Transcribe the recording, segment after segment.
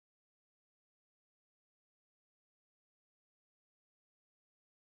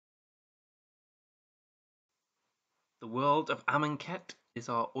The world of Amonkhet is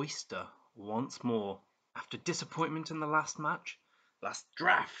our oyster once more. After disappointment in the last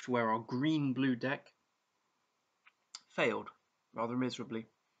draft, where our green-blue deck failed rather miserably,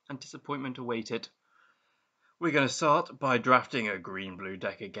 and disappointment awaited, we're going to start by drafting a green-blue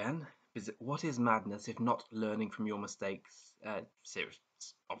deck again. What is madness if not learning from your mistakes? Serious,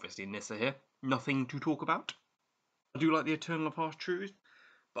 obviously Nissa here. Nothing to talk about. I do like the eternal of harsh truth,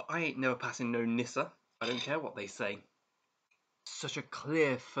 but I ain't never passing no Nissa. I don't care what they say. Such a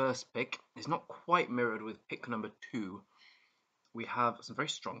clear first pick. It's not quite mirrored with pick number 2. We have some very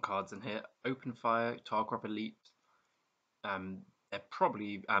strong cards in here. Open Fire, Tarkrop Elite. They're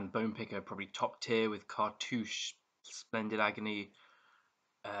probably, and Bone Picker, probably top tier with Cartouche, Splendid Agony,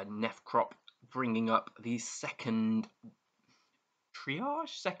 Nefcrop, bringing up the second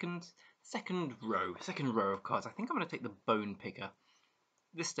triage, second row of cards. I think I'm going to take the Bone Picker. At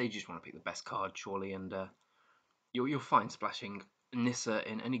this stage, you just want to pick the best card, surely, and you'll find splashing Nissa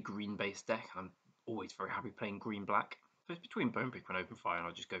in any green-based deck. I'm always very happy playing green-black. But it's between Bone Picker and Open Fire, and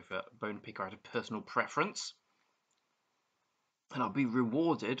I'll just go for Bone Picker out of personal preference. And I'll be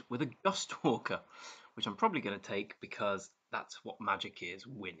rewarded with a Gustwalker, which I'm probably going to take because that's what Magic is,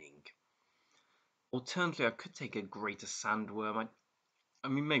 winning. Alternatively, I could take a Greater Sandworm. I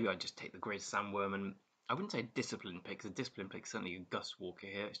mean, maybe I'd just take the Greater Sandworm, and I wouldn't say a Discipline pick, because a Discipline pick is certainly a Gustwalker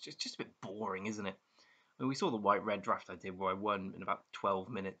here. It's just a bit boring, isn't it? I mean, we saw the white-red draft I did where I won in about 12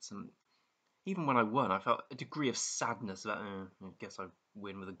 minutes, and even when I won, I felt a degree of sadness that, I guess I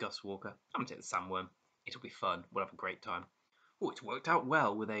win with a Gustwalker. I'm going to take the Sandworm. It'll be fun. We'll have a great time. Oh, it's worked out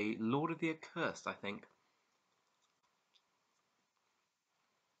well with a Lord of the Accursed, I think.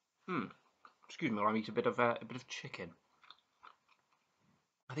 Excuse me while I eat a bit of chicken.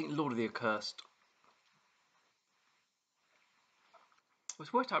 I think Lord of the Accursed.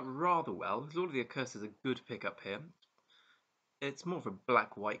 It's worked out rather well. Lord of the Accursed is a good pickup here. It's more of a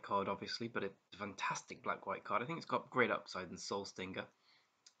black-white card, obviously, but it's a fantastic black-white card. I think it's got great upside than Soul Stinger.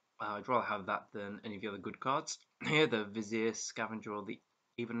 I'd rather have that than any of the other good cards. Here, the Vizier, Scavenger, or the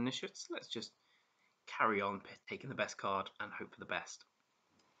Even Initiates. Let's just carry on taking the best card and hope for the best.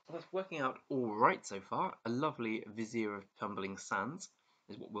 Well, that's working out all right so far. A lovely Vizier of Tumbling Sands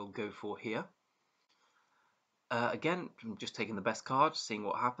is what we'll go for here. Again, I'm just taking the best card, seeing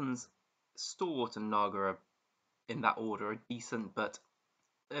what happens. Stalwart and Naga are, in that order, are decent, but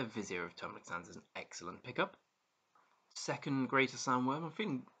a Vizier of Tumbling Sands is an excellent pickup. Second Greater Sandworm. I'm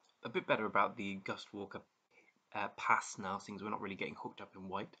feeling a bit better about the Gustwalker pass now, seeing as we're not really getting hooked up in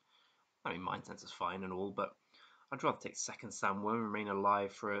white. I mean, Mind Sense is fine and all, but I'd rather take second Sandworm and remain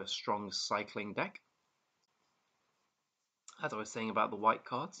alive for a strong cycling deck. As I was saying about the white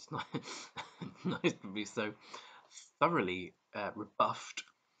cards, it's nice to be so thoroughly rebuffed.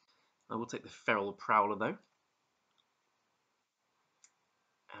 I will take the Feral Prowler though.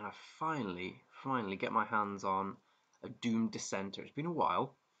 And I finally get my hands on a Doomed Dissenter. It's been a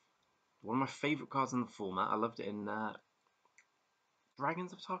while. One of my favourite cards in the format. I loved it in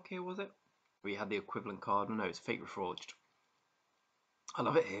Dragons of Tarkir, was it? Where you had the equivalent card. No, it's Fate Reforged. I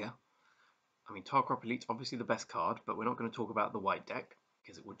love it here. I mean, Tarkrop Elite's obviously the best card, but we're not going to talk about the white deck,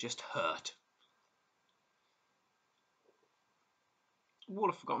 because it would just hurt. Wall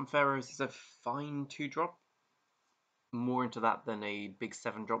of Forgotten Pharaohs is a fine 2-drop. More into that than a big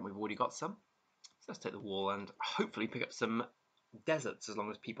 7-drop. We've already got some. So let's take the wall and hopefully pick up some deserts, as long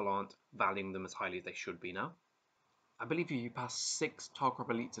as people aren't valuing them as highly as they should be now. I believe if you pass 6 Tarkrop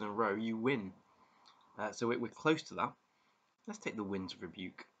Elites in a row, you win. So we're close to that. Let's take the Wind's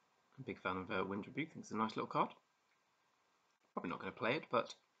Rebuke. I'm a big fan of Wind's Rebuke. I think it's a nice little card. Probably not going to play it,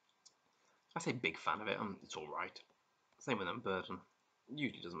 but I say big fan of it. It's alright. Same with Unburden.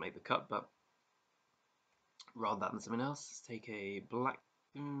 Usually doesn't make the cut, but rather that than something else, let's take a black.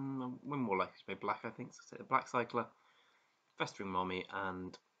 We're more likely to play black, I think. So let's take the Black Cycler, Festering Mommy,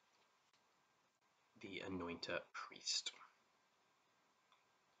 and the Anointer Priest.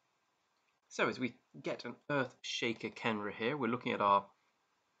 So as we get an Earth Shaker Kenra here, we're looking at our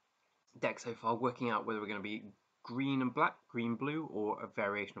deck so far, working out whether we're going to be green and black, green blue, or a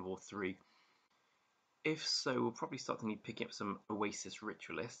variation of all three. If so, we'll probably start to need picking up some Oasis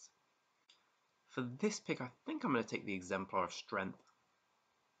Ritualists. For this pick, I think I'm going to take the Exemplar of Strength.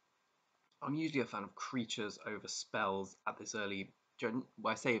 I'm usually a fan of creatures over spells at this early.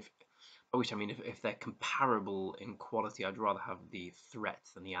 Well, I say by which I mean if they're comparable in quality, I'd rather have the threat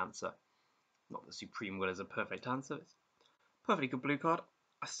than the answer. Not that Supreme Will is a perfect answer. It's a perfectly good blue card.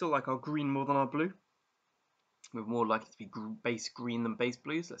 I still like our green more than our blue. We're more likely to be base green than base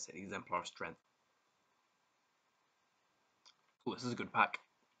blues. Let's say the Exemplar of Strength. Oh, this is a good pack.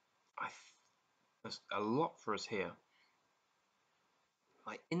 There's a lot for us here.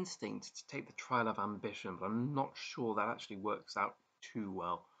 my instinct is to take the Trial of Ambition, but I'm not sure that actually works out too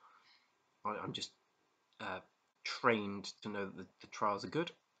well. I'm just trained to know that the trials are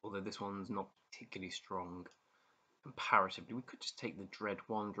good, although this one's not particularly strong comparatively. We could just take the Dread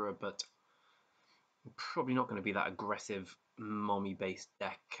Wanderer, but I'm probably not going to be that aggressive mommy-based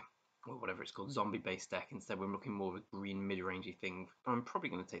deck, or whatever it's called, zombie-based deck. Instead, we're looking more of a green mid-rangey thing. I'm probably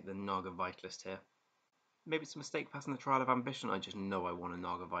going to take the Naga Vitalist here. Maybe it's a mistake passing the Trial of Ambition. I just know I want a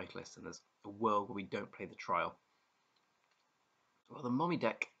Naga Vitalist, and there's a world where we don't play the Trial. Well, the Mommy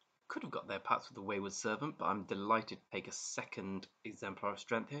deck could have got their pats with the Wayward Servant, but I'm delighted to take a second Exemplar of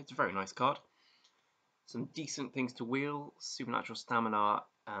Strength here. It's a very nice card. Some decent things to wheel, Supernatural Stamina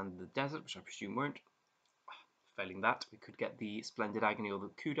and the Desert, which I presume won't. Failing that, we could get the Splendid Agony or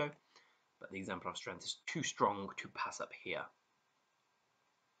the Kudo, but the Exemplar of Strength is too strong to pass up here.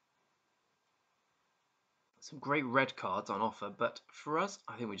 Some great red cards on offer, but for us,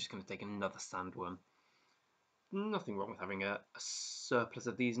 I think we're just going to take another Sandworm. Nothing wrong with having a surplus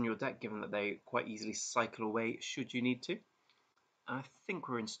of these in your deck, given that they quite easily cycle away should you need to. And I think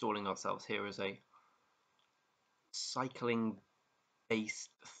we're installing ourselves here as a cycling-based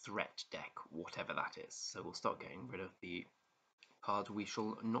threat deck, whatever that is. So we'll start getting rid of the cards we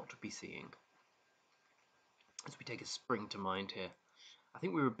shall not be seeing. As we take a Spring to Mind here, I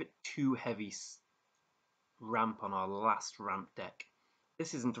think we were a bit too heavy ramp on our last ramp deck.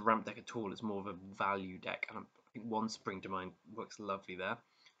 This isn't a ramp deck at all, it's more of a value deck, and I think one Spring to Mind works lovely there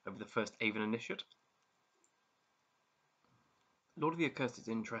over the first Aven Initiate. Lord of the Accursed is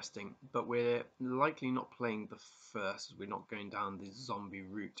interesting, but we're likely not playing the first as we're not going down the zombie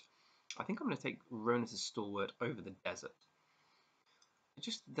route. I think I'm going to take Ronus' Stalwart over the Desert.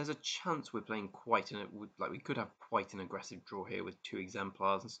 There's a chance we're playing quite we could have quite an aggressive draw here with 2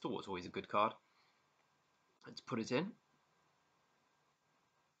 Exemplars, and Stalwart's always a good card. Let's put it in.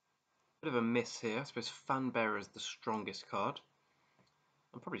 Bit of a miss here. I suppose Fanbearer is the strongest card.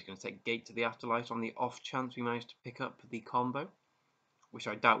 I'm probably just going to take Gate to the Afterlight on the off chance we manage to pick up the combo, which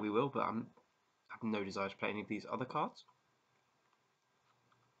I doubt we will, but I have no desire to play any of these other cards.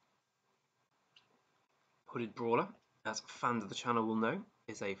 Hooded Brawler, as fans of the channel will know,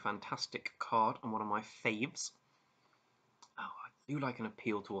 is a fantastic card and one of my faves. Oh, I do like an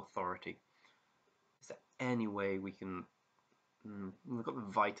appeal to authority. Is there any way we can... we've got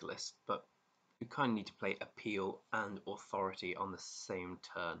the Vitalist, but we kind of need to play appeal and authority on the same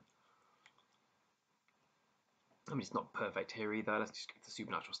turn. I mean, it's not perfect here either. Let's just get the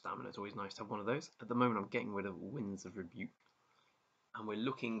Supernatural Stamina. It's always nice to have one of those. At the moment, I'm getting rid of Winds of Rebuke. And we're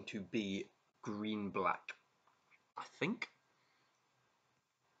looking to be green-black, I think.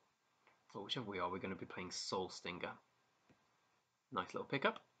 Or whichever we are, we're going to be playing Soul Stinger. Nice little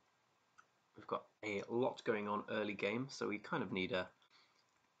pickup. We've got a lot going on early game, so we kind of need a...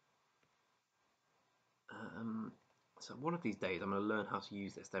 so one of these days, I'm going to learn how to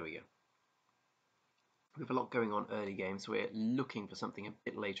use this. There we go. We have a lot going on early game, so we're looking for something a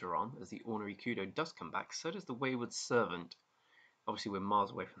bit later on, as the Ornery Kudo does come back. So does the Wayward Servant. Obviously, we're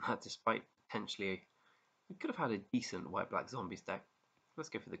miles away from that, despite potentially... We could have had a decent white-black zombies deck. Let's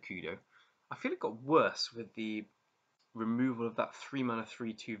go for the Kudo. I feel it got worse with the removal of that 3-mana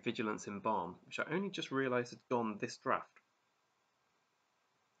 3/2 Vigilance Embalm, which I only just realised had gone this draft.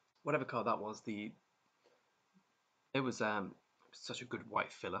 Whatever card that was, it was such a good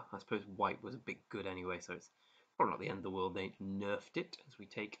white filler. I suppose white was a big good anyway, so it's probably not the end of the world. They nerfed it as we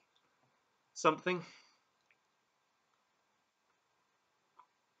take something.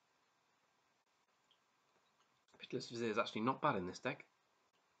 Pitiless Vizier is actually not bad in this deck,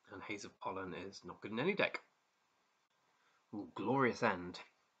 and Haze of Pollen is not good in any deck. Ooh, Glorious End.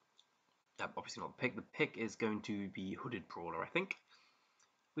 Obviously not the pick. The pick is going to be Hooded Brawler, I think.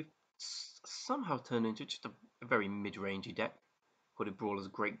 We've somehow turned into just a very mid-rangey deck. Hooded Brawler is a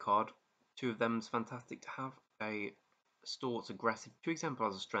great card. 2 of them is fantastic to have. A Stalwart's aggressive. 2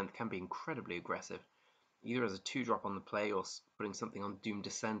 Exemplars of Strength can be incredibly aggressive, either as a 2-drop on the play or putting something on Doom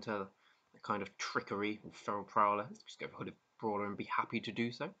Dissenter, a kind of trickery or Feral Prowler. Let's just go for Hooded Brawler and be happy to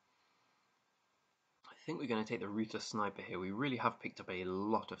do so. I think we're going to take the Ruthless Sniper here. We really have picked up a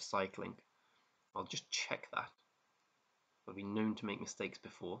lot of cycling. I'll just check that. I've been known to make mistakes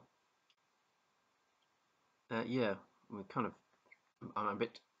before. Yeah, we're kind of... I'm a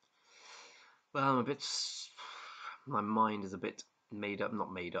bit... Well, I'm a bit... My mind is a bit made up,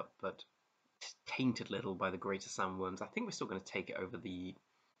 not made up, but tainted a little by the Greater Sandworms. I think we're still going to take it over the...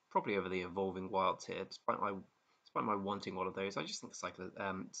 Probably over the Evolving Wilds here, despite my wanting one of those. I just think the Cycler...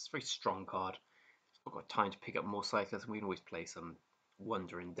 it's a very strong card. I've got time to pick up more Cyclers, and we can always play some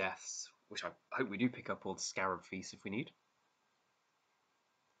Wonder in Deaths, which I hope we do pick up all the Scarab Feasts if we need.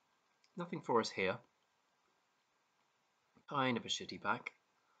 Nothing for us here. Kind of a shitty pack.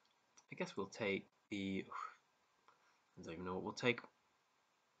 I guess we'll take the... I don't even know what we'll take.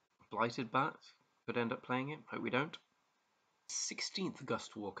 Blighted Bat. Could end up playing it. Hope we don't. 16th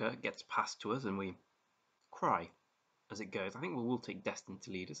Gustwalker gets passed to us and we cry as it goes. I think we'll take Destined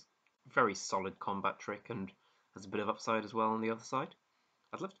to lead us. Very solid combat trick and has a bit of upside as well on the other side.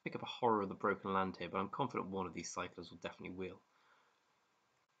 I'd love to pick up a Horror of the Broken Land here, but I'm confident one of these cyclers will definitely wheel.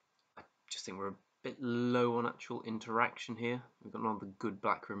 I just think we're a bit low on actual interaction here. We've got none of the good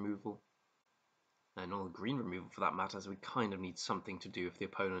black removal, and all the green removal for that matter, so we kind of need something to do if the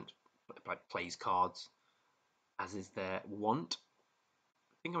opponent plays cards, as is their want.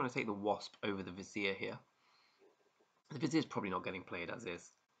 I think I'm going to take the Wasp over the Vizier here. The Vizier is probably not getting played as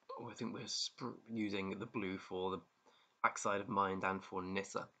is. Oh, I think we're using the blue for the backside of Mind and for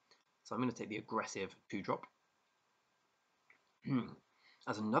Nissa. So I'm going to take the aggressive 2-drop.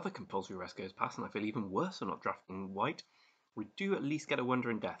 As another compulsory rest goes past, and I feel even worse for not drafting white, we do at least get a Wonder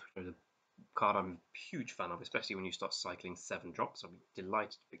in Death, which is a card I'm a huge fan of, especially when you start cycling 7 drops. I'll be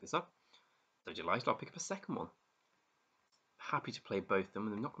delighted to pick this up. So delighted I'll pick up a second one. Happy to play both of them,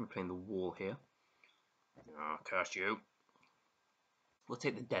 and I'm not going to be playing the wall here. Oh, curse you. We'll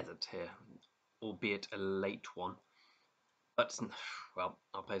take the desert here, albeit a late one. But, well,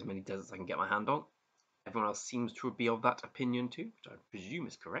 I'll play as many deserts as I can get my hand on. Everyone else seems to be of that opinion too, which I presume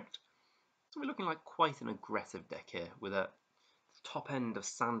is correct. So we're looking like quite an aggressive deck here, with a top end of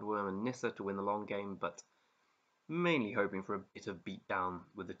Sandworm and Nissa to win the long game, but mainly hoping for a bit of beatdown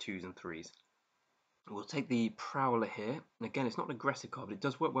with the 2s and 3s. We'll take the Prowler here, and again it's not an aggressive card, but it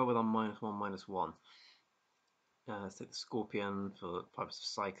does work well with our -1/-1. Let's take the Scorpion for the purpose of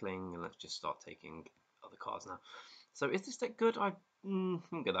cycling, and let's just start taking other cards now. So is this deck good? I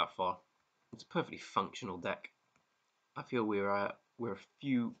won't go that far. It's a perfectly functional deck. I feel we're a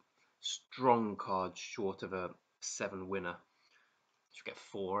few strong cards short of a 7 winner. Should get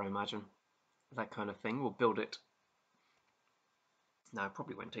 4, I imagine. That kind of thing. We'll build it. Now, it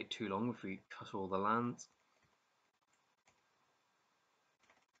probably won't take too long if we cut all the lands.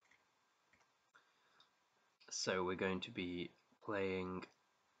 So we're going to be playing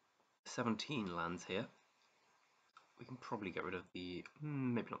 17 lands here. We can probably get rid of the,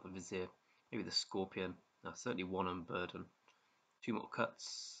 maybe not the Vizier, maybe the Scorpion. No, certainly 1 Unburden. 2 more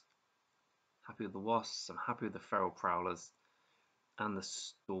cuts. Happy with the Wasps. I'm happy with the Feral Prowlers. And the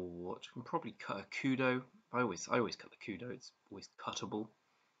Stalwart. I can probably cut a Kudo. I always cut the Kudo. It's always cuttable.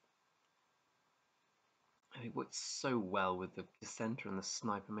 And it works so well with the Dissenter and the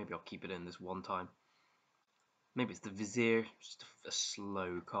Sniper. Maybe I'll keep it in this one time. Maybe it's the Vizier, just a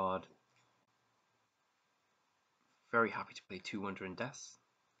slow card. Very happy to play 2 Wonder in Death.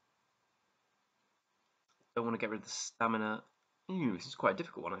 Don't want to get rid of the Stamina. This is quite a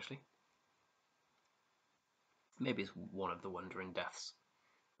difficult one actually. Maybe it's one of the Wonder in Deaths.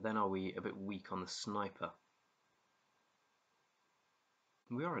 Then are we a bit weak on the Sniper?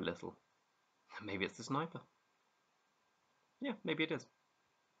 We are a little. Maybe it's the Sniper. Yeah, maybe it is.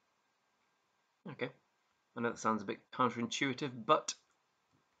 Okay. I know that sounds a bit counterintuitive, but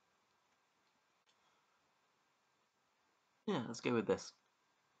yeah, let's go with this.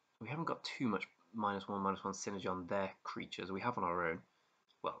 We haven't got too much -1/-1 synergy on their creatures. We have on our own.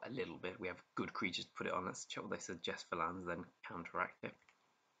 Well, a little bit. We have good creatures to put it on. Let's check what they suggest for lands, then counteract it.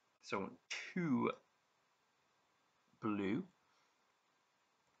 So I want 2 blue.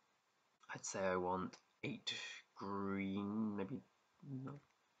 I'd say I want 8 green, maybe. No.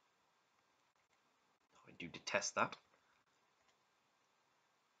 I do detest that.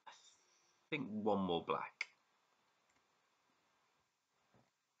 I think 1 more black.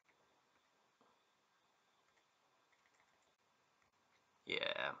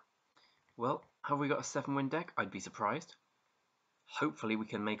 Yeah. Well, have we got a 7-win deck? I'd be surprised. Hopefully we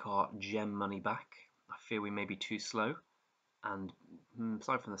can make our gem money back. I fear we may be too slow. And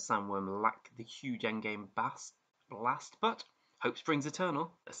aside from the Sandworm, lack the huge endgame blast, but hope springs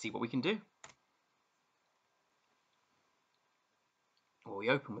eternal. Let's see what we can do. Well, we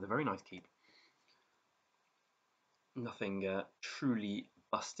open with a very nice keep. Nothing truly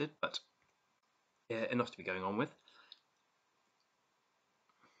busted, but enough to be going on with.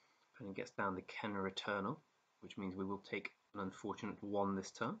 And gets down the Kenner Eternal, which means we will take an unfortunate 1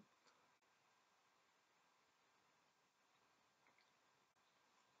 this turn.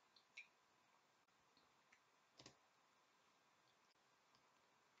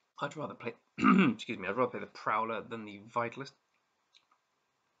 I'd rather play, excuse me, I'd rather play the Prowler than the Vitalist.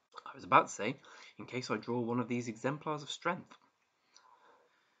 I was about to say, in case I draw one of these exemplars of strength,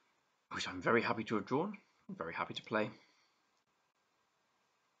 which I'm very happy to have drawn, I'm very happy to play.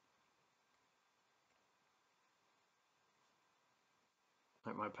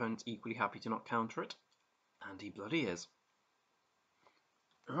 Like my opponent's equally happy to not counter it, and he bloody is.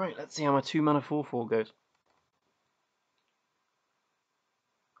 Alright, let's see how my 2 mana 4/4 goes.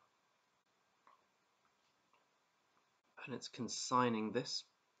 And it's consigning this.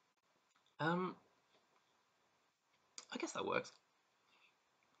 I guess that works.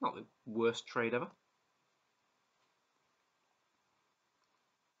 Not the worst trade ever.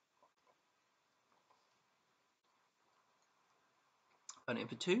 Opponent in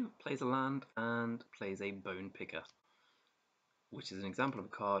for 2, plays a land and plays a Bone Picker, which is an example of a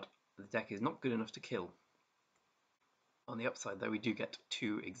card the deck is not good enough to kill. On the upside though, we do get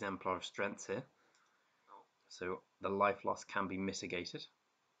 2 Exemplar of Strengths here, so the life loss can be mitigated.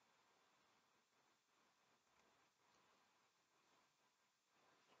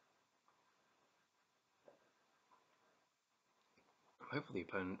 Hopefully the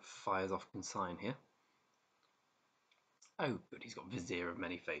opponent fires off Consign here. Oh good, he's got Vizier of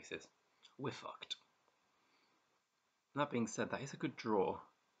Many Faces. We're fucked. That being said, that is a good draw.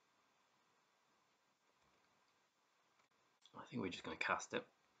 I think we're just going to cast it.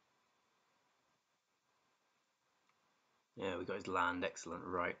 Yeah, we got his land, excellent.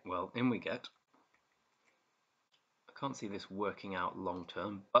 Right, well, in we get. I can't see this working out long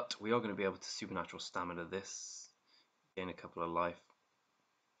term, but we are going to be able to Supernatural Stamina this, gain a couple of life,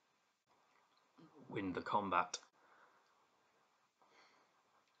 win the combat.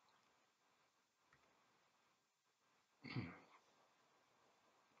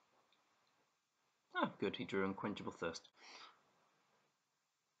 Ah, good, he drew Unquenchable Thirst.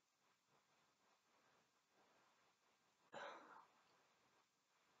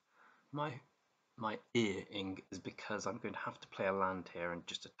 My ear-ing is because I'm going to have to play a land here and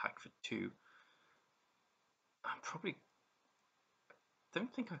just attack for 2. I probably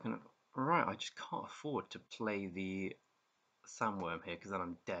don't think I can. Right, I just can't afford to play the Sandworm here because then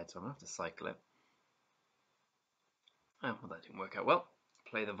I'm dead, so I'm going to have to cycle it. Oh, well, that didn't work out well.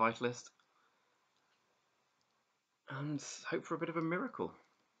 Play the Vitalist and hope for a bit of a miracle.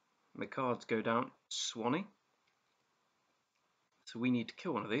 The cards go down Swanee, so we need to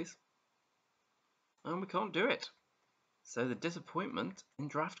kill one of these, and we can't do it. So the disappointment in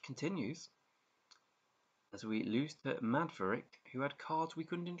draft continues as we lose to Madverick, who had cards we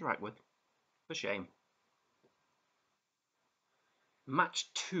couldn't interact with. For shame. Match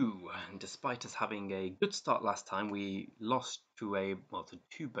 2, and despite us having a good start last time, we lost to to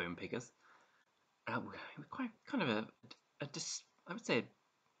 2 Bone Pickers. Quite kind of I would say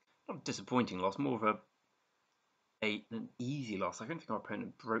not a disappointing loss, more of an easy loss. I don't think our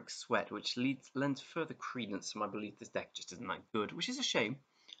opponent broke Sweat, which lends further credence to my belief this deck just isn't that good, which is a shame.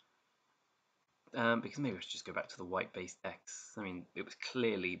 Because maybe we should just go back to the white-based decks. I mean, it was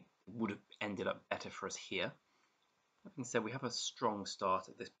clearly would have ended up better for us here. That being said, we have a strong start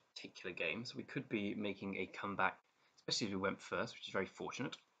at this particular game, so we could be making a comeback, especially if we went first, which is very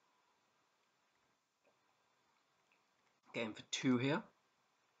fortunate. Game for 2 here.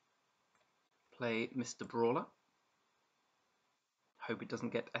 Play Mr. Brawler. Hope it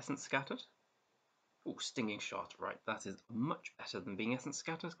doesn't get Essence Scattered. Oh, Stinging Shot, right. That is much better than being Essence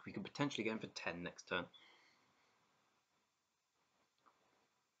Scattered. We could potentially get him for 10 next turn.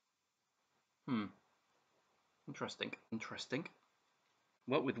 Interesting, interesting.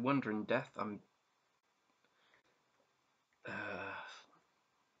 Well, with Wonder and Death, I'm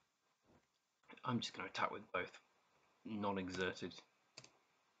just going to attack with both. Non-exerted.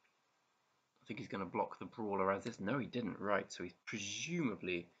 I think he's going to block the Brawler as this. No, he didn't. Right, so he's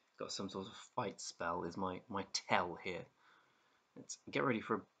presumably got some sort of fight spell is my tell here. Let's get ready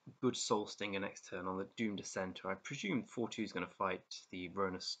for a good Soul Stinger next turn on the Doom Dissenter. I presume 4-2 is going to fight the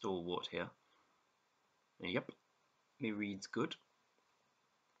Rona Stalwart here. Yep, me reads good.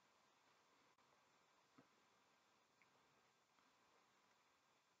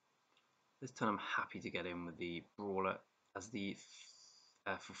 This turn I'm happy to get in with the Brawler as the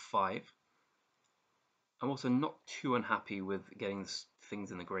for 5. I'm also not too unhappy with getting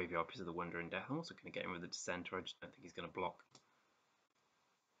things in the graveyard because of the Wonder and Death. I'm also going to get in with the Dissenter. I just don't think he's going to block. I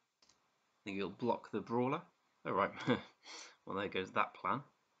think he'll block the Brawler. Oh, right. Well, there goes that plan.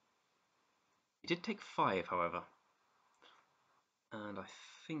 He did take 5, however. And I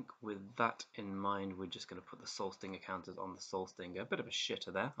think with that in mind, we're just going to put the Soul Stinger counters on the Soul Stinger. A bit of a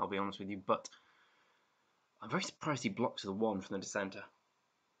shitter there, I'll be honest with you, but I'm very surprised he blocked the 1 from the Dissenter.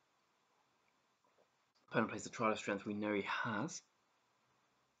 Opponent plays the Trial of Strength we know he has.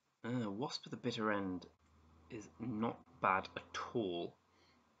 Wasp at the Bitter End is not bad at all.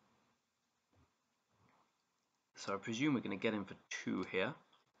 So I presume we're going to get him for 2 here.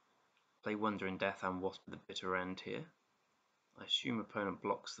 Play Wonder and Death and Wasp at the Bitter End here. I assume opponent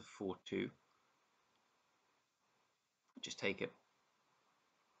blocks the 4-2. Just take it.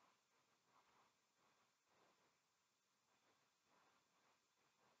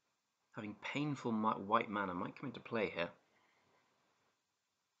 Having painful white mana might come into play here.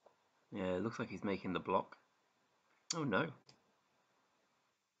 Yeah, it looks like he's making the block. Oh no.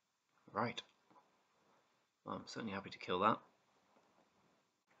 Right. Well, I'm certainly happy to kill that.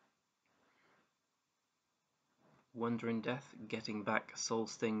 Wonder in Death, getting back Soul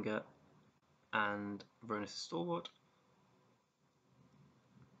Stinger and Vernus Stalwart,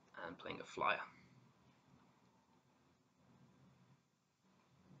 and playing a flyer.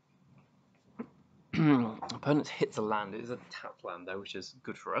 Opponent hits a land. It is a tap land though, which is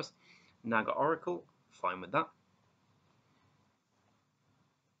good for us. Now got Oracle, fine with that.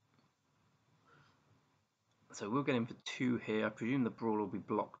 So we'll get in for 2 here. I presume the Brawl will be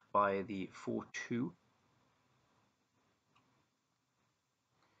blocked by the 4-2. There's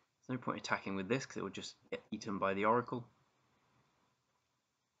no point attacking with this because it will just get eaten by the Oracle.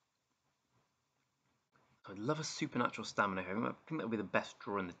 I'd love a Supernatural Stamina here. I think that would be the best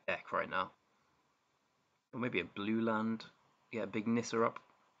draw in the deck right now. Or maybe a blue land. Get a big Nissa up.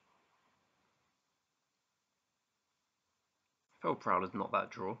 Feral Prowler's not that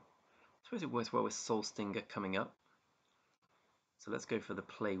draw. I suppose it works well with Soul Stinger coming up. So let's go for the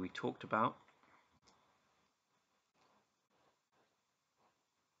play we talked about.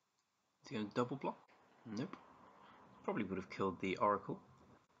 Is he going to double block? Nope. Probably would have killed the Oracle.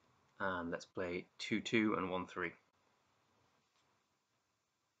 And let's play 2-2 and 1-3.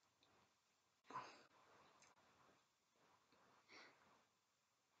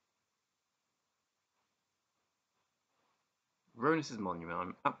 Ronus' Monument.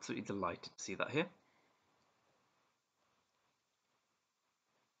 I'm absolutely delighted to see that here.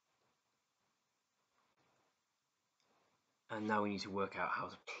 And now we need to work out how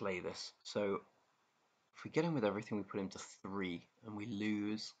to play this. So if we get in with everything, we put him to 3 and we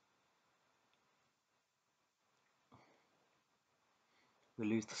lose. We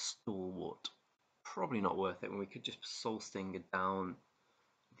lose the Stalwart. Probably not worth it when we could just Soul Stinger down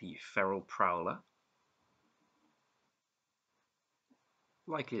the Feral Prowler.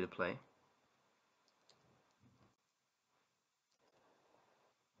 Likely to play.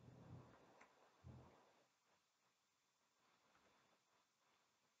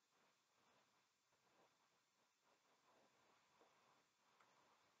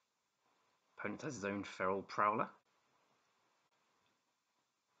 Opponent has his own Feral Prowler.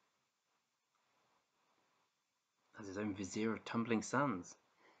 Has his own Vizier of Tumbling Sands.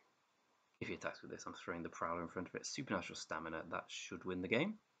 If he attacks with this, I'm throwing the Prowler in front of it. Supernatural Stamina, that should win the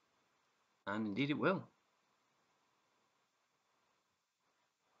game. And indeed it will.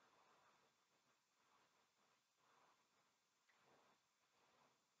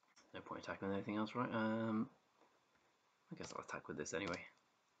 No point attacking with anything else, right? I guess I'll attack with this anyway.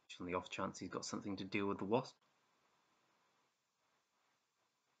 Just on the off chance he's got something to deal with the Wasp.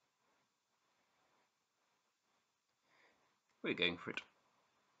 We're going for it.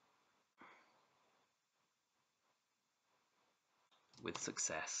 With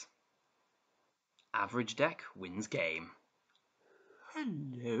success. Average deck wins game.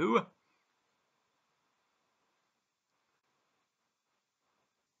 Hello.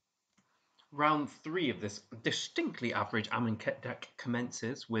 Round 3 of this distinctly average Amonkhet deck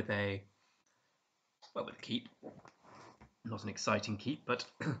commences with a, well, with a keep. Not an exciting keep, but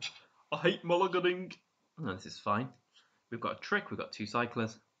I hate mulliganing. No, this is fine. We've got a trick, we've got 2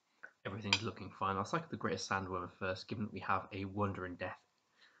 cyclers. Everything's looking fine. I'll cycle the Greatest Sandworm first, given that we have a Wonder in Death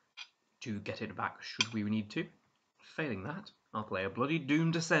to get it back should we need to. Failing that, I'll play a bloody Doom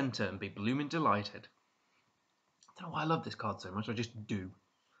Dissenter and be blooming delighted. I don't know why I love this card so much, I just do.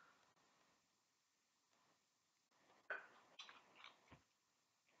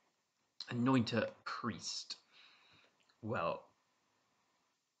 Anointer Priest. Well,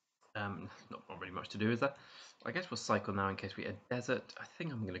 not really much to do, is there? I guess we'll cycle now in case we hit Desert. I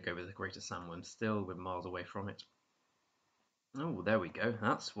think I'm going to go with the Greater Sandworm still. We're miles away from it. Oh, there we go.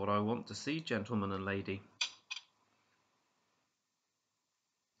 That's what I want to see, gentleman and lady.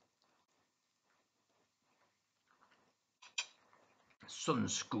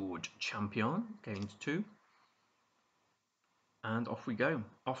 Sunscourge Champion, gains 2. And off we go.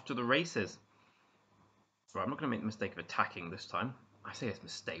 Off to the races. Right, I'm not going to make the mistake of attacking this time. I say it's a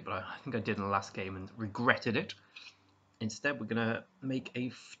mistake, but I think I did in the last game and regretted it. Instead, we're going to make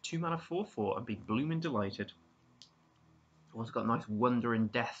a 2-mana 4/4 and be blooming delighted. We've also got nice Wonder in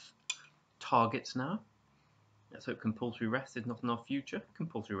Death targets now. Let's hope Compulsory Rest is not in our future.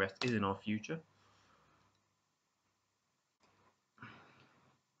 Compulsory Rest is in our future.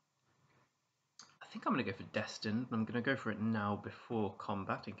 think I'm going to go for Destined. I'm going to go for it now before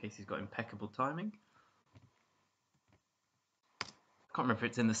combat in case he's got impeccable timing. I can't remember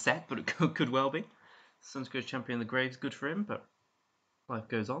if it's in the set, but it could well be. Sunscourge Champion of the Graves, good for him, but life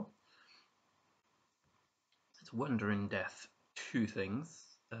goes on. It's Wonder in Death, two things,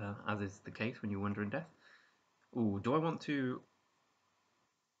 as is the case when you Wonder in Death. Ooh, do I want to...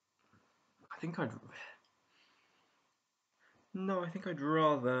 I think I'd... No, I think I'd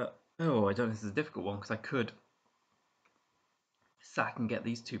rather... Oh, I don't know, this is a difficult one, because I could sack and get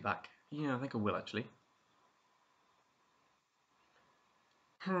these two back. Yeah, I think I will, actually.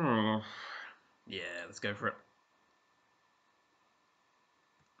 Yeah, let's go for it.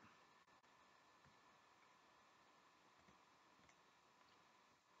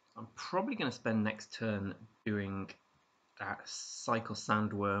 I'm probably going to spend next turn doing Cycle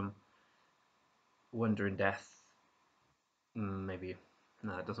Sandworm, Wonder in Death. Maybe.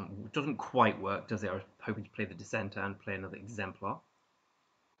 No, it doesn't quite work, does it? I was hoping to play the Dissenter and play another Exemplar.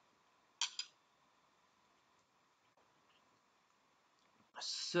 I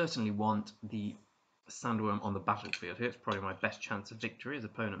certainly want the Sandworm on the battlefield here. It's probably my best chance of victory. His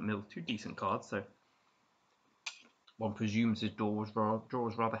opponent milled two decent cards, so one presumes his draw was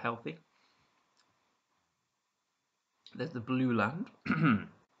rather healthy. There's the blue land.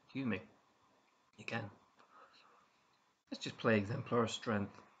 Excuse me. Again. Let's just play Exemplar of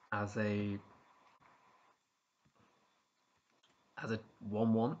Strength as a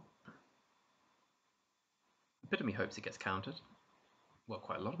 1/1. A bit of me hopes it gets countered. Well,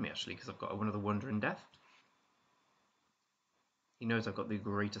 quite a lot of me actually, because I've got one of the Wonder in Death. He knows I've got the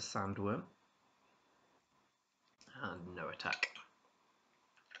Greater Sandworm. And no attack.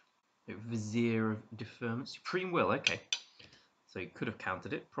 Vizier of Deferment. Supreme Will, okay. So he could have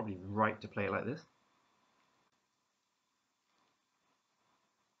countered it. Probably right to play it like this.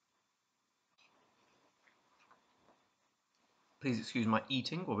 Please excuse my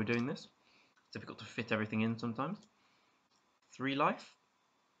eating while we're doing this. It's difficult to fit everything in sometimes. 3 life.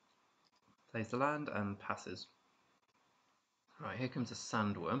 Plays the land and passes. Right, here comes a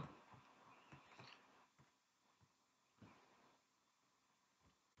Sandworm.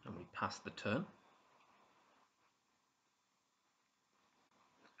 And we pass the turn.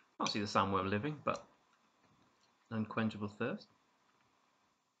 I'll see the Sandworm living, but Unquenchable Thirst.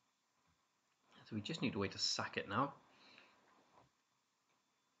 So we just need a way to sack it now.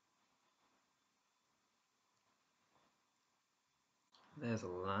 There's a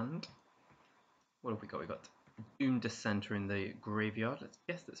land. What have we got? We've got Doom Dissenter in the graveyard.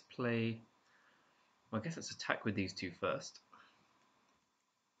 Let's play... Well, I guess let's attack with these two first.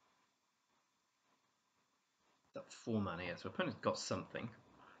 That 4 mana, yeah, so opponent's got something.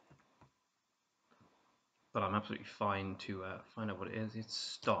 But I'm absolutely fine to find out what it is. It's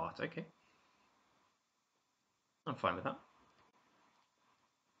start, okay. I'm fine with that.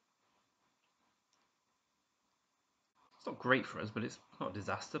 It's not great for us, but it's not a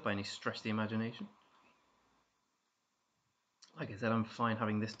disaster by any stretch of the imagination. Like I said, I'm fine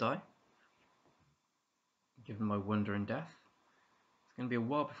having this die, given my Wonder in Death. It's going to be a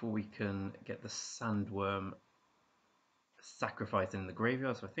while before we can get the Sandworm sacrificed in the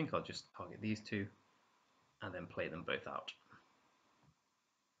graveyard, so I think I'll just target these two and then play them both out.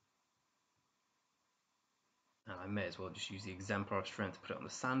 And I may as well just use the Exemplar of Strength to put it on the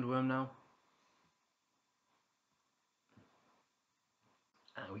Sandworm now.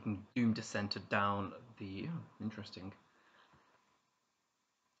 And we can Doom Dissenter down the... Oh, interesting.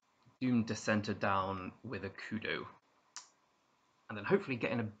 Doom Dissenter down with a Kudo. And then hopefully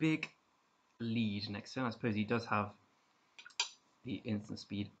getting a big lead next turn. I suppose he does have the instant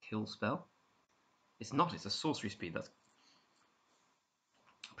speed kill spell. It's not, it's a sorcery speed. That's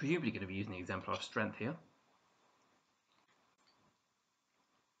presumably going to be using the Exemplar of Strength here.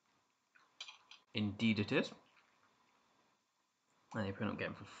 Indeed it is. And the opponent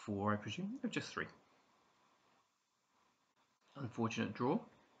getting for 4, I presume. No, just 3. Unfortunate draw.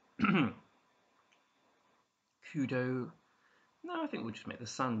 Kudo. No, I think we'll just make the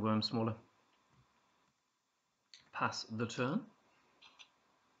Sandworm smaller. Pass the turn.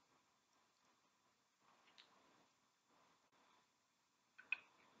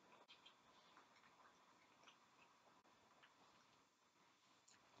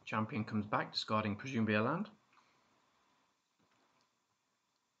 Champion comes back, discarding presumably a land.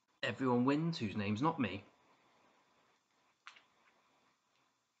 Everyone wins, whose name's not me.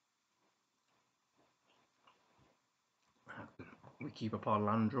 We keep up our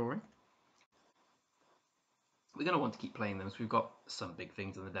land drawing. We're going to want to keep playing them, so we've got some big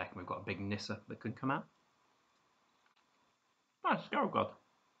things in the deck, and we've got a big Nissa that could come out. Nice, oh god.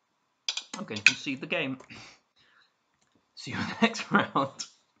 I'm going to concede the game. See you in the next round.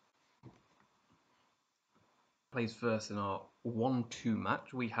 Plays first in our 1-2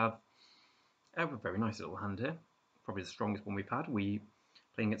 match. We have a very nice little hand here. Probably the strongest one we've had. We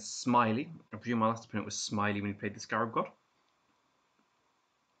playing against Smiley. I presume my last opponent was Smiley when he played the Scarab God.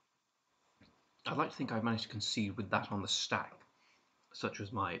 I'd like to think I've managed to concede with that on the stack. Such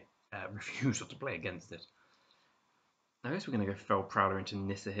was my refusal to play against it. I guess we're going to go Feral Prowler into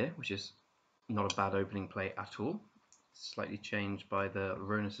Nissa here, which is not a bad opening play at all. Slightly changed by the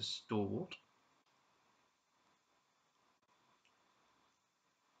Ronus' Stalwart.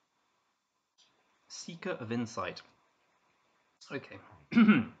 Seeker of Insight. Okay.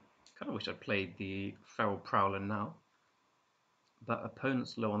 Kind of wish I'd played the Feral Prowler now. But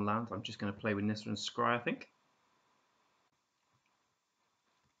opponent's low on lands. I'm just going to play with Nissa and Scry, I think.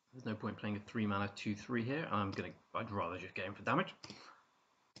 There's no point playing a 3-mana 2/3 here. I'd rather just get him for damage.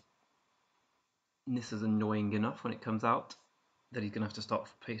 Nissa's annoying enough when it comes out that he's going to have to start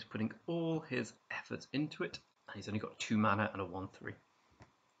putting all his efforts into it. And he's only got 2 mana and a 1/3.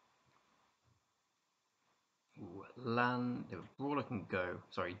 Ooh, land. No, Brawler can go.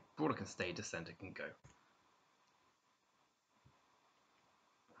 Sorry, Brawler can stay. Dissenter can go.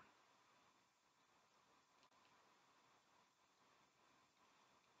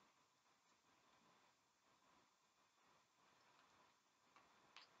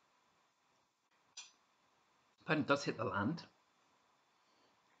 Opponent does hit the land.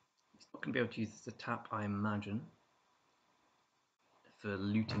 He's not going to be able to use this to tap, I imagine, for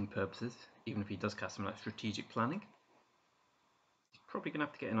looting purposes, even if he does cast some like strategic planning. He's probably going to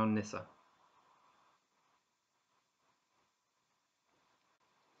have to get in on Nissa.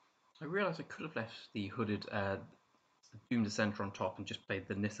 I realised I could have left the hooded Doom Dissenter on top and just played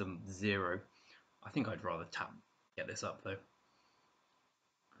the Nissa 0. I think I'd rather get this up though.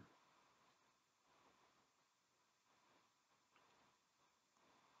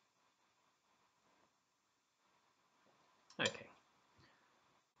 Okay.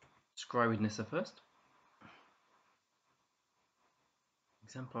 Scry with Nissa first.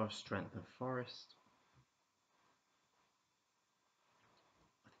 Exemplar of Strength and Forest.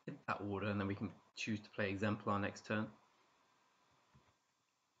 I think that order, and then we can choose to play Exemplar next turn.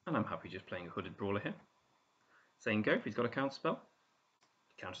 And I'm happy just playing a Hooded Brawler here. Saying go, if he's got a counter spell,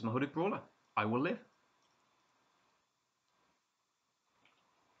 he counters my Hooded Brawler. I will live.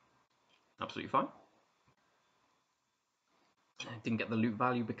 Absolutely fine. I didn't get the loot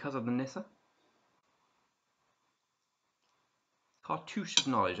value because of the Nissa. Cartouche of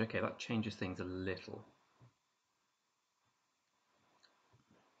Knowledge. Okay, that changes things a little.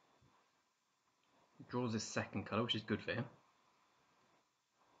 He draws his second colour, which is good for him.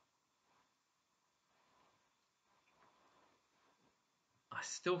 I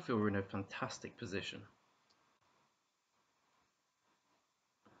still feel we're in a fantastic position.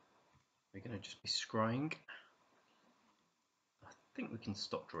 We're going to just be scrying. I think we can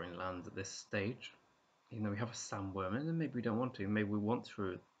stop drawing lands at this stage. Even though we have a Sandworm, and then maybe we don't want to. Maybe we want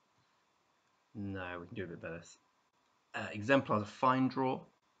to. No, we can do a bit better. Exemplar is a fine draw.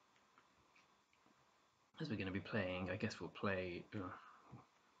 As we're going to be playing, I guess we'll play. We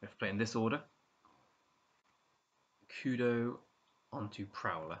have to play in this order. Kudo onto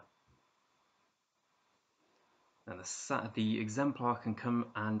Prowler. And the Exemplar can come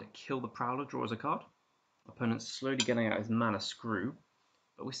and kill the Prowler, draw as a card. Opponent's slowly getting out his mana screw,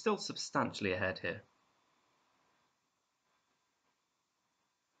 but we're still substantially ahead here.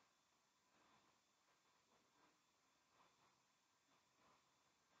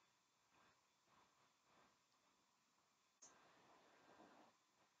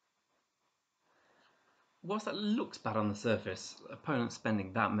 Whilst that looks bad on the surface, opponent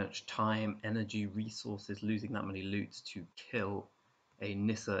spending that much time, energy, resources, losing that many loots to kill a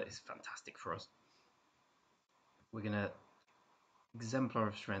Nissa is fantastic for us. We're going to Exemplar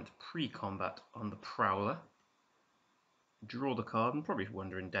of Strength pre-combat on the Prowler. Draw the card and probably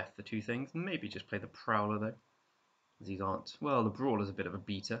Wonder in Death for 2 things. Maybe just play the Prowler though, as these aren't... Well, the Brawler's a bit of a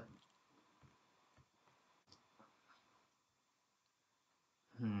beater.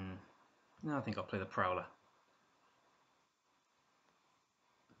 No, I think I'll play the Prowler.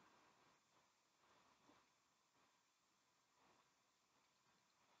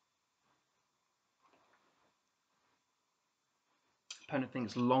 Opponent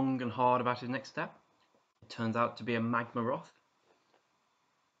thinks long and hard about his next step. It turns out to be a Magmaroth.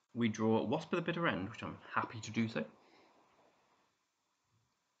 We draw Wasp of the Bitter End, which I'm happy to do so.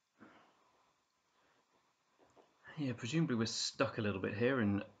 Yeah, presumably we're stuck a little bit here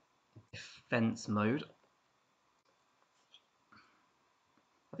in defense mode.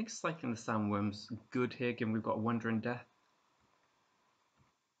 I think cycling the Sandworm's good here, given we've got Wonder and Death.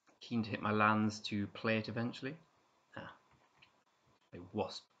 Keen to hit my lands to play it eventually. A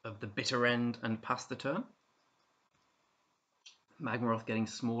Wasp of the Bitter End and pass the turn. Magmaroth getting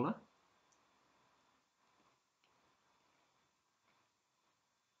smaller.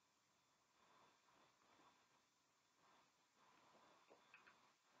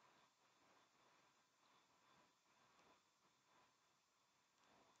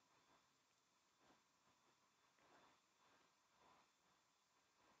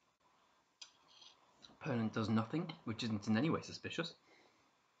 Opponent does nothing, which isn't in any way suspicious.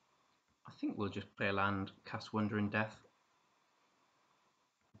 I think we'll just play a land, cast Wonder and Death,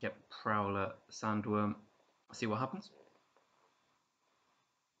 get Prowler, Sandworm, see what happens.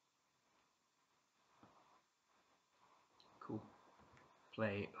 Cool.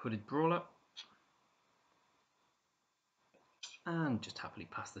 Play Hooded Brawler, and just happily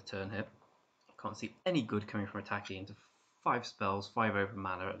pass the turn here. Can't see any good coming from attacking into 5 spells, 5 open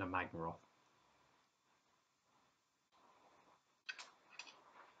mana, and a Magmaroth.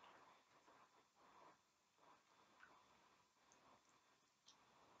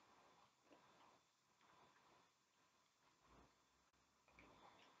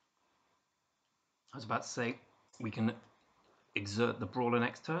 I was about to say we can exert the Brawler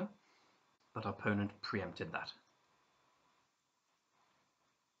next turn, but our opponent preempted that.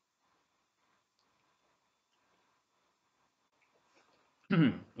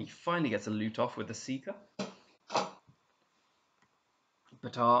 He finally gets a loot off with the Seeker.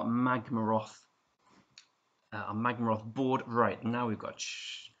 But our Magmaroth board, right, now we've got a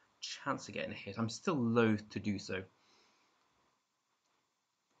chance of getting a hit. I'm still loath to do so.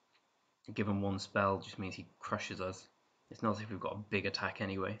 Given one spell just means he crushes us. It's not as if we've got a big attack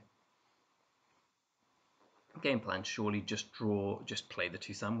anyway. Game plan, surely just play the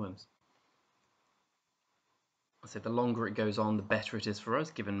 2 Sandworms. I say the longer it goes on, the better it is for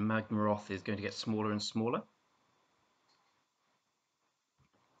us, given Magmaroth is going to get smaller and smaller.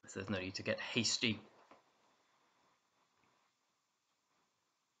 So there's no need to get hasty.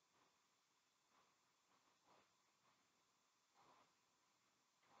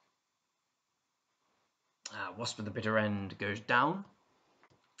 Wasp of the Bitter End goes down.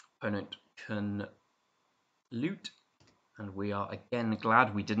 Opponent can loot, and we are again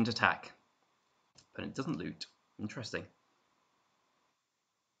glad we didn't attack. Opponent doesn't loot. Interesting.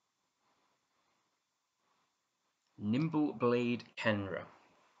 Nimble Blade Kenra.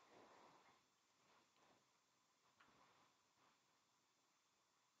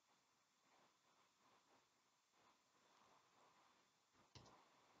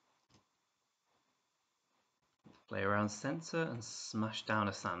 Play around Sensor and smash down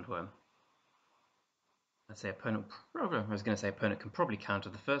a Sandworm. I'd say opponent can probably counter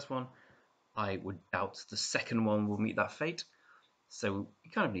the first one. I would doubt the second one will meet that fate. So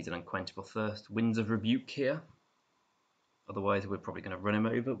we kind of need an unquenchable thirst. Winds of Rebuke here. Otherwise we're probably going to run him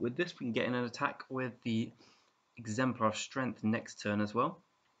over. With this we can get in an attack with the Exemplar of Strength next turn as well.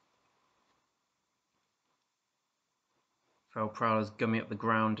 Feral Prowler's gumming up the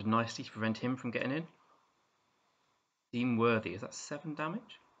ground nicely to prevent him from getting in. Deem Worthy, is that 7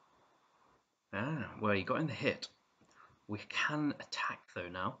 damage? Well, he got in the hit. We can attack though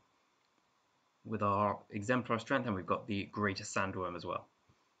now with our Exemplar of Strength, and we've got the Greater Sandworm as well.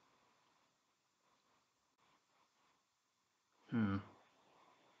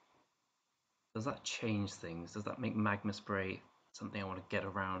 Does that change things? Does that make Magma Spray something I want to get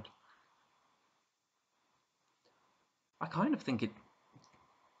around? I kind of think it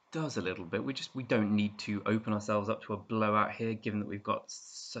does a little bit. We don't need to open ourselves up to a blowout here, given that we've got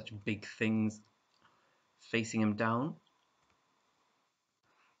such big things facing him down.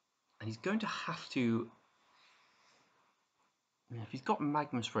 And he's going to have to... If he's got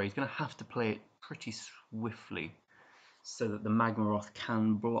Magma Spray, he's going to have to play it pretty swiftly so that the Magmaroth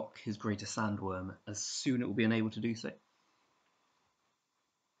can block his Greater Sandworm as soon it will be unable to do so.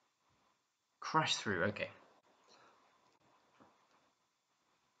 Crash through, okay.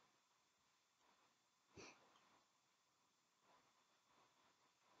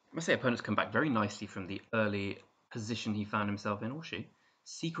 I must say opponents come back very nicely from the early position he found himself in, or she.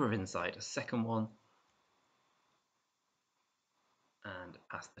 Seeker of Insight, a second one. And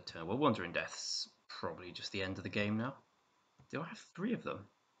pass the turn. Well, Wonder in Death's probably just the end of the game now. Do I have 3 of them?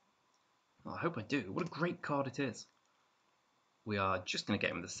 Oh, I hope I do. What a great card it is. We are just going to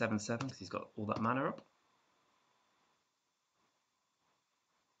get him with the 7/7 because he's got all that mana up.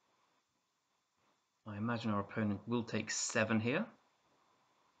 I imagine our opponent will take 7 here.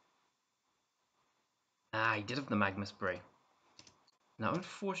 He did have the Magma Spray. Now,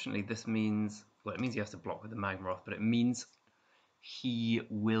 unfortunately, this means, well, it means he has to block with the Magmaroth, but it means he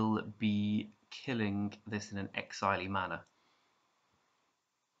will be killing this in an exile manner.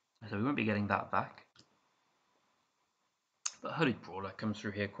 So we won't be getting that back. But Hooded Brawler comes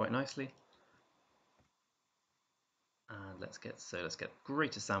through here quite nicely. And let's get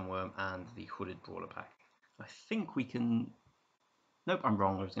Greater Sandworm and the Hooded Brawler back. I think we can. Nope, I'm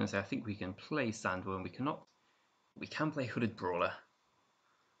wrong. I was going to say I think we can play Sandworm. We cannot. We can play Hooded Brawler.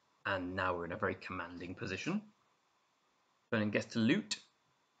 And now we're in a very commanding position. Burning gets to loot.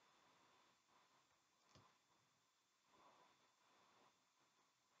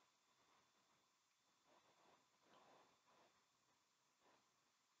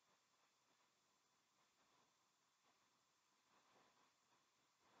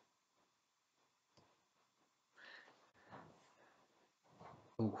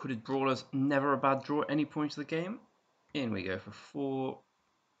 Oh, Hooded Brawler's never a bad draw at any point of the game. In we go for 4,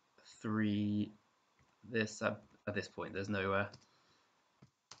 3. This at this point, there's no.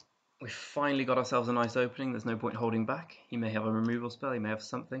 We've finally got ourselves a nice opening. There's no point holding back. He may have a removal spell. He may have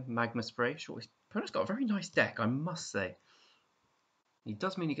something. Magma Spray. Sure, his opponent's got a very nice deck, I must say. He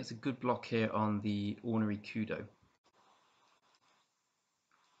does mean he gets a good block here on the Ornery Kudo.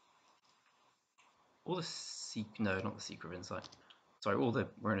 Or the no, not the Secret of Insight. Sorry,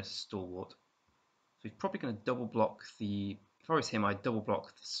 we're in a Stalwart. So he's probably going to double block the. If I was him, I'd double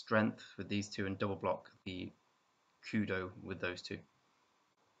block the Strength with these two and double block the Kudo with those two.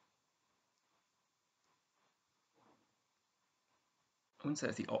 I wouldn't say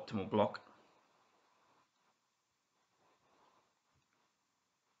it's the optimal block.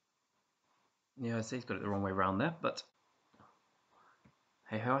 Yeah, I'd say he's got it the wrong way around there, but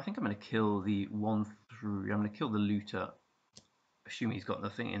hey ho, I think I'm going to kill the 1 through. I'm going to kill the looter, assuming he's got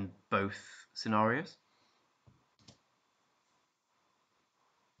nothing in both scenarios.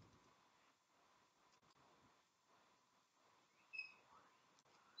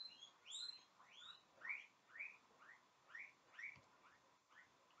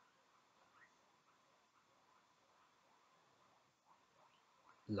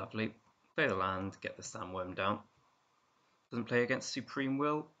 Lovely. Play the land, get the Sandworm down. Doesn't play against Supreme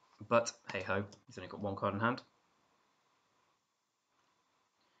Will, but hey ho, he's only got 1 card in hand.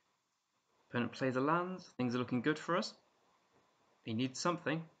 Opponent plays a land, things are looking good for us. He needs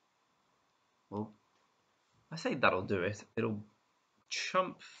something. Well, I say that'll do it. It'll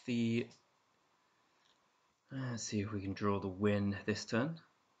chump the. Let's see if we can draw the win this turn.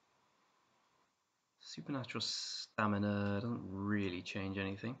 Supernatural Stamina doesn't really change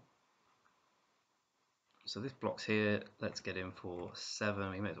anything. So this blocks here. Let's get in for 7.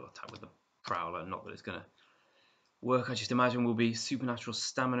 We may as well attack with the Prowler. Not that it's going to work. I just imagine we'll be Supernatural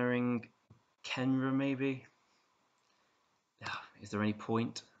Staminaing Kenra maybe. Is there any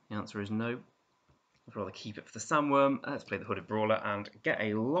point? The answer is no. I'd rather keep it for the Sandworm. Let's play the Hooded Brawler and get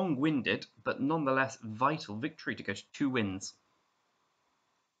a long-winded but nonetheless vital victory to go to 2 wins.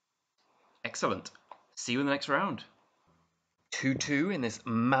 Excellent. See you in the next round. 2-2 in this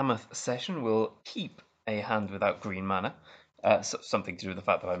mammoth session. We'll keep a hand without green mana. Something to do with the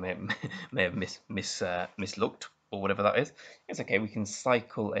fact that I may have mislooked or whatever that is. It's okay. We can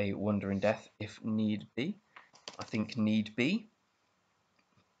cycle a Wonder in Death if need be. I think need be.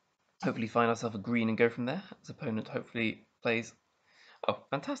 Hopefully find ourselves a green and go from there. His opponent hopefully plays. Oh,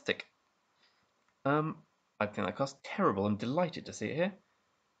 fantastic. I think that cost terrible. I'm delighted to see it here.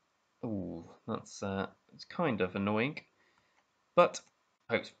 Oh, that's it's kind of annoying. But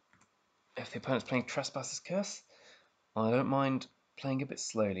if the opponent's playing Trespasser's Curse, I don't mind playing a bit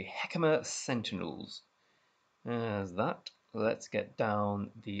slowly. Hecamer Sentinels. There's that. Let's get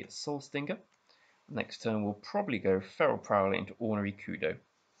down the Soul Stinger. Next turn we'll probably go Feral Prowler into Ornery Kudo.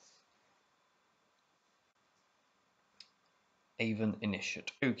 Aven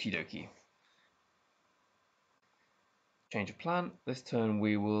Initiate. Okie dokie. Change of plan. This turn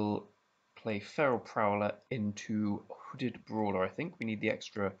we will play Feral Prowler into Hooded Brawler. I think we need the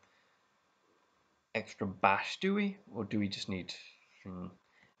extra bash, do we? Or do we just need...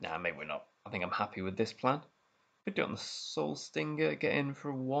 Nah, maybe we're not. I think I'm happy with this plan. Could do it on the Soul Stinger, get in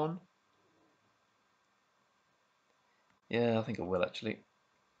for 1. Yeah, I think I will actually.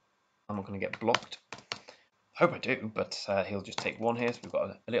 I'm not going to get blocked. Hope I do, but he'll just take 1 here, so we've got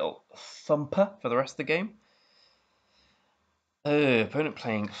a little thumper for the rest of the game. Opponent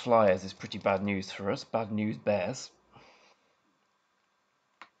playing Flyers is pretty bad news for us. Bad news bears.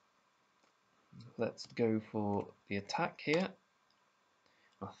 Let's go for the attack here.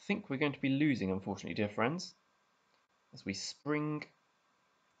 I think we're going to be losing, unfortunately, dear friends. As we spring.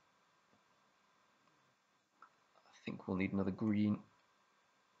 I think we'll need another green.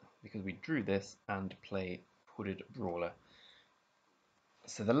 because we drew this and play Hooded Brawler.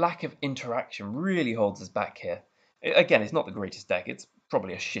 So the lack of interaction really holds us back here. Again, it's not the greatest deck. It's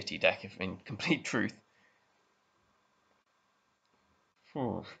probably a shitty deck, if in complete truth.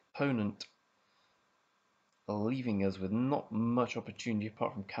 Opponent leaving us with not much opportunity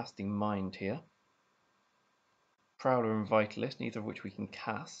apart from casting Mind here. Prowler and Vitalist, neither of which we can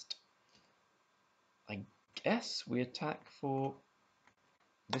cast. I guess we attack for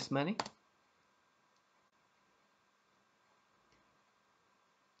this many.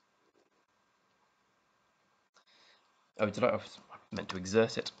 Oh, I meant to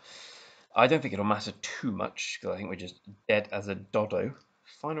exert it. I don't think it'll matter too much, because I think we're just dead as a dodo.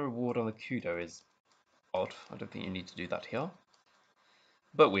 Final reward on the Kudo is odd. I don't think you need to do that here.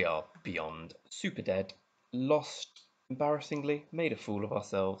 But we are beyond super dead, lost, embarrassingly, made a fool of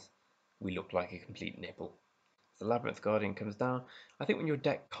ourselves. We look like a complete nipple. As the Labyrinth Guardian comes down, I think when your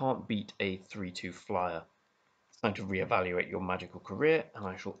deck can't beat a 3-2 flyer, it's time to reevaluate your magical career, and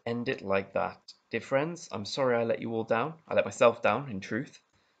I shall end it like that. Dear friends, I'm sorry I let you all down. I let myself down, in truth.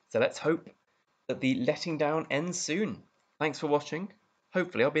 So let's hope that the letting down ends soon. Thanks for watching.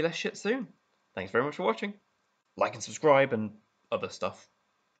 Hopefully I'll be less shit soon. Thanks very much for watching. Like and subscribe and other stuff.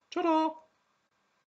 Ta-da!